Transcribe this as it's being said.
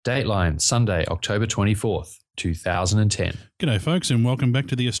Dateline, Sunday, October 24th, 2010. G'day folks, and welcome back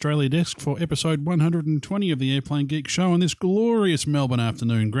to the Australia Desk for episode 120 of the Airplane Geek Show on this glorious Melbourne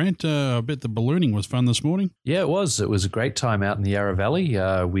afternoon. Grant, I bet the ballooning was fun this morning. Yeah, it was. It was a great time out in the Yarra Valley.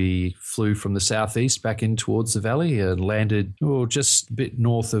 We flew from the southeast back in towards the valley and landed just a bit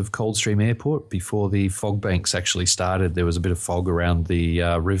north of Coldstream Airport before the fog banks actually started. There was a bit of fog around the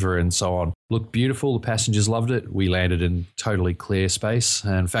river and so on. Looked beautiful. The passengers loved it. We landed in totally clear space.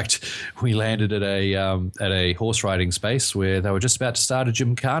 In fact, we landed at a horse riding space where they were just about to start a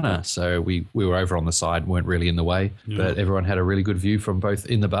gymkhana. So we were over on the side, weren't really in the way, but everyone had a really good view from both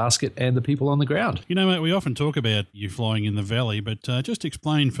in the basket and the people on the ground. You know, mate, we often talk about you flying in the valley, but just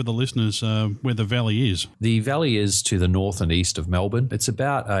explain for the listeners where the valley is. The valley is to the north and east of Melbourne. It's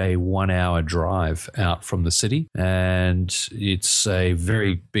about a 1 hour drive out from the city, and it's a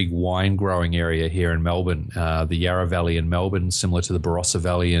very big wine growing area here in Melbourne. The Yarra Valley in Melbourne, similar to the Barossa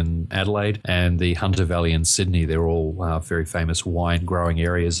Valley in Adelaide, and the Hunter Valley in Sydney. They're all very famous wine growing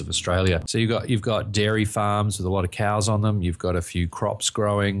areas of Australia. So you've got dairy farms with a lot of cows on them. You've got a few crops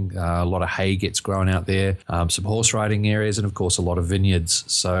growing. A lot of hay gets grown out there. Some horse riding areas, and of course a lot of vineyards.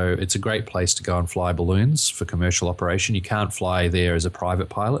 So it's a great place to go and fly balloons for commercial operation. You can't fly there as a private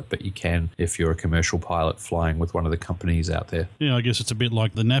pilot, but you can if you're a commercial pilot flying with one of the companies out there. Yeah, I guess it's a bit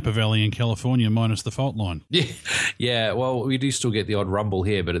like the Napa Valley in California minus the fault line. Yeah. Well, we do still get the odd rumble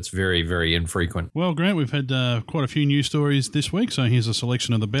here, but it's very, very infrequent. Well, Grant, we've had quite a few news stories this week, so here's a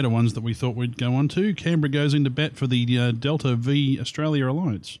selection of the better ones that we thought we'd go on to. Canberra goes into bat for the Delta v Australia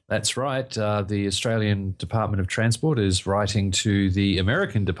Alliance. That's right. The Australian Department of Transport is writing to the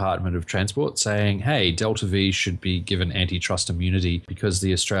American Department of Transport saying, hey, Delta V should be given antitrust immunity because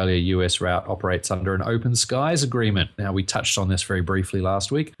the Australia-US route operates under an open skies agreement. Now, we touched on this very briefly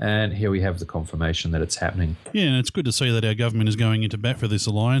last week, and here we have the confirmation that it's happening. Yeah, and it's good to see that our government is going into bat for this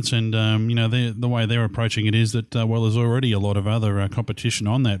alliance, and the way they're approaching it is that there's already a lot of other competition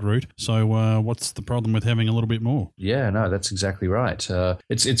on that route. So what's the problem with having a little bit more? Yeah, no, that's exactly right.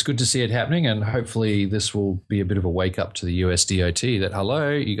 It's good to see it happening, and hopefully this will be a bit of a wake up to the US DOT that,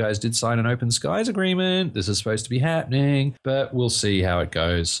 hello, you guys did sign an open skies agreement. This is supposed to be happening, but we'll see how it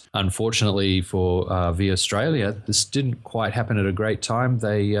goes. Unfortunately for via Australia, this didn't quite happen at a great time.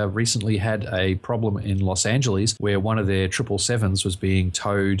 They recently had a problem in Los Angeles where one of their 777s was being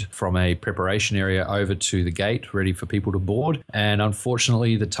towed from a preparation area over to the gate ready for people to board, and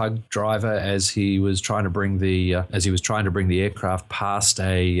unfortunately the tug driver, as he was trying to bring the aircraft past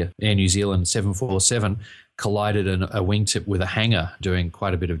a Air New Zealand 747, collided a wingtip with a hangar, doing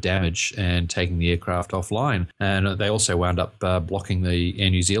quite a bit of damage and taking the aircraft offline. And they also wound up blocking the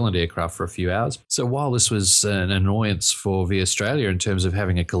Air New Zealand aircraft for a few hours. So while this was an annoyance for Via Australia in terms of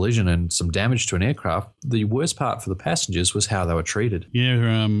having a collision and some damage to an aircraft, the worst part for the passengers was how they were treated.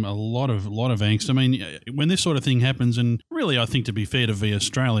 Yeah, a lot of angst. I mean, when this sort of thing happens, and really, I think to be fair to Via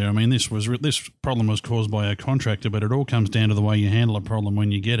Australia, I mean, this problem was caused by a contractor, but it all comes down to the way you handle a problem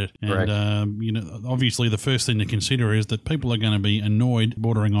when you get it. Correct. And obviously the first thing to consider is that people are going to be annoyed,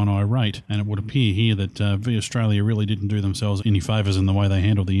 bordering on irate, and it would appear here that Via Australia really didn't do themselves any favours in the way they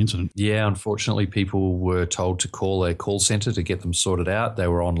handled the incident. Yeah, unfortunately, people were told to call a call centre to get them sorted out. They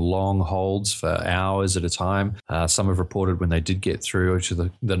were on long holds for hours at a time. Some have reported when they did get through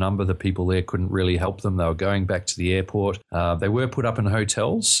to the number, the people there couldn't really help them. They were going back to the airport. They were put up in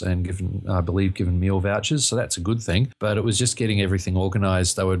hotels and given meal vouchers, so that's a good thing. But it was just getting everything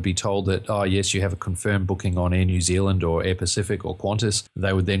organised. They would be told that, oh, yes, you have a confirmed booking on Air New Zealand or Air Pacific or Qantas.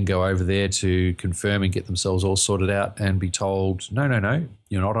 They would then go over there to confirm and get themselves all sorted out and be told, no,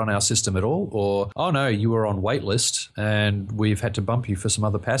 you're not on our system at all, or, oh no, you were on wait list and we've had to bump you for some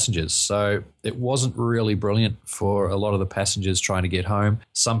other passengers. So it wasn't really brilliant for a lot of the passengers trying to get home.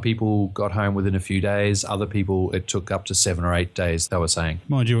 Some people got home within a few days. Other people, it took up to 7 or 8 days, they were saying.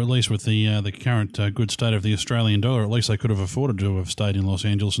 Mind you, at least with the current good state of the Australian dollar, at least they could have afforded to have stayed in Los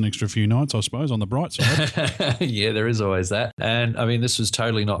Angeles an extra few nights, I suppose, on the bright side. Yeah, there is always that. And I mean, this was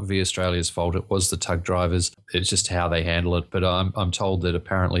totally not Via Australia's fault. It was the tug drivers. It's just how they handle it. But I'm told that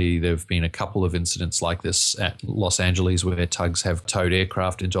apparently there have been a couple of incidents like this at Los Angeles where tugs have towed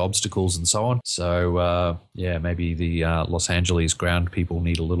aircraft into obstacles and so on. So, maybe the Los Angeles ground people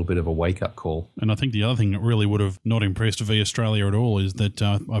need a little bit of a wake-up call. And I think the other thing that really would have not impressed Via Australia at all is that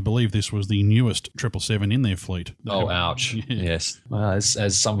I believe this was the newest 777 in their fleet. Oh, ouch. Yeah. Yes.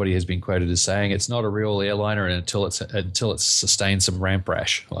 As somebody has been quoted as saying, it's not a real airliner until it's sustained some ramp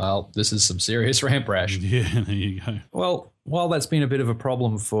rash. Well, this is some serious ramp rash. Yeah, there you go. Well, while that's been a bit of a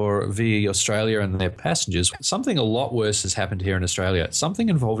problem for Via Australia and their passengers, something a lot worse has happened here in Australia. Something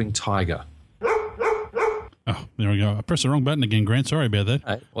involving Tiger. Oh, There we go. I pressed the wrong button again, Grant. Sorry about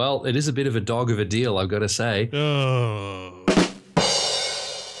that. Well, it is a bit of a dog of a deal, I've got to say. Oh.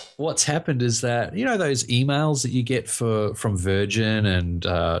 What's happened is that, you know, those emails that you get from Virgin and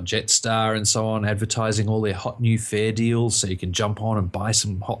Jetstar and so on, advertising all their hot new fare deals so you can jump on and buy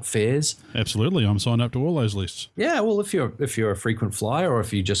some hot fares? Absolutely. I'm signed up to all those lists. Yeah, well, if you're a frequent flyer or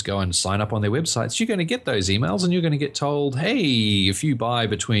if you just go and sign up on their websites, you're going to get those emails and you're going to get told, hey, if you buy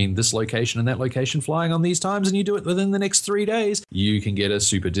between this location and that location flying on these times and you do it within the next 3 days, you can get a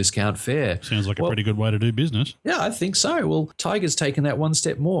super discount fare. Sounds like a pretty good way to do business. Yeah, I think so. Well, Tiger's taken that one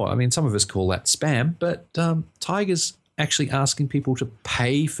step more. I mean, some of us call that spam, but Tiger's actually asking people to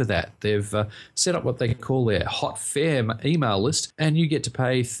pay for that. They've set up what they call their hot fare email list, and you get to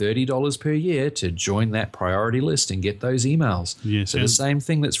pay $30 per year to join that priority list and get those emails. Yes, so the same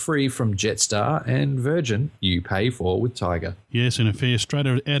thing that's free from Jetstar and Virgin, you pay for with Tiger. Yes, and a fare straight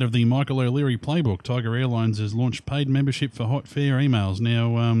out of the Michael O'Leary playbook. Tiger Airlines has launched paid membership for hot fare emails.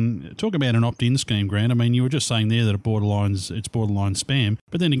 Now, talk about an opt-in scheme, Grant. I mean, you were just saying there that it's borderline spam,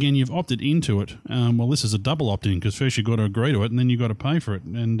 but then again, you've opted into it. Well, this is a double opt-in because first you've got to agree to it and then you've got to pay for it.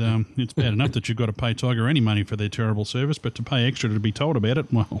 And it's bad enough that you've got to pay Tiger any money for their terrible service, but to pay extra to be told about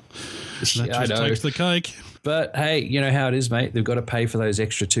it, well, that just takes the cake. But hey, you know how it is, mate. They've got to pay for those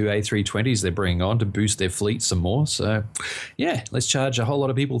extra 2 A320s they're bringing on to boost their fleet some more. So, yeah, let's charge a whole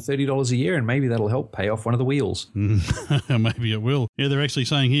lot of people $30 a year and maybe that'll help pay off one of the wheels. Maybe it will. Yeah, they're actually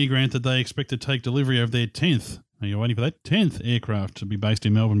saying here, Grant, that they expect to take delivery of their 10th. Are you waiting for that 10th aircraft to be based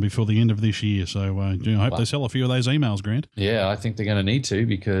in Melbourne before the end of this year? So I hope they sell a few of those emails, Grant. Yeah, I think they're going to need to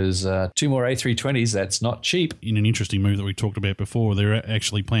because 2 more A320s, that's not cheap. In an interesting move that we talked about before, they're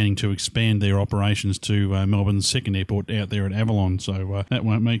actually planning to expand their operations to Melbourne's second airport out there at Avalon. So that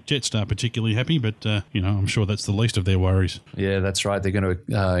won't make Jetstar particularly happy, but I'm sure that's the least of their worries. Yeah, that's right. They're going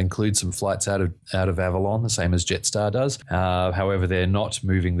to include some flights out of Avalon, the same as Jetstar does. However, they're not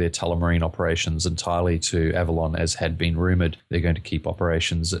moving their Tullamarine operations entirely to Avalon, as had been rumoured. They're going to keep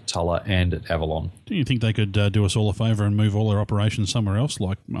operations at Tulla and at Avalon. Do you think they could do us all a favour and move all their operations somewhere else,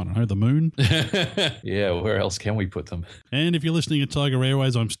 like, I don't know, the moon? Yeah, where else can we put them? And if you're listening to Tiger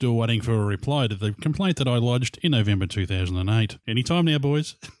Airways, I'm still waiting for a reply to the complaint that I lodged in November 2008. Anytime now,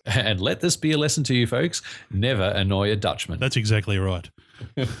 boys. And let this be a lesson to you folks. Never annoy a Dutchman. That's exactly right.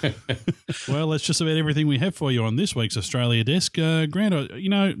 Well, that's just about everything we have for you on this week's Australia Desk. Grant,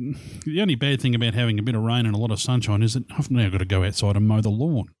 the only bad thing about having a bit of rain and a lot of sunshine is that I've now got to go outside and mow the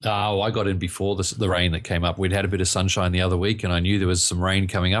lawn. Oh, I got in before the rain that came up. We'd had a bit of sunshine the other week and I knew there was some rain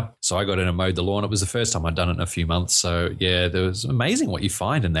coming up. So I got in and mowed the lawn. It was the first time I'd done it in a few months. So, yeah, it was amazing what you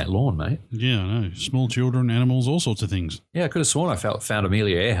find in that lawn, mate. Yeah, I know. Small children, animals, all sorts of things. Yeah, I could have sworn I found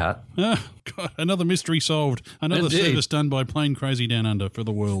Amelia Earhart. Ah, God, another mystery solved. Another service done by Plane Crazy Down Under for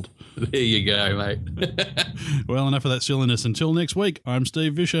the world. There you go, mate. Well, enough of that silliness. Until next week, I'm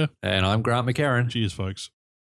Steve Vischer. And I'm Grant McCarran. Cheers, folks.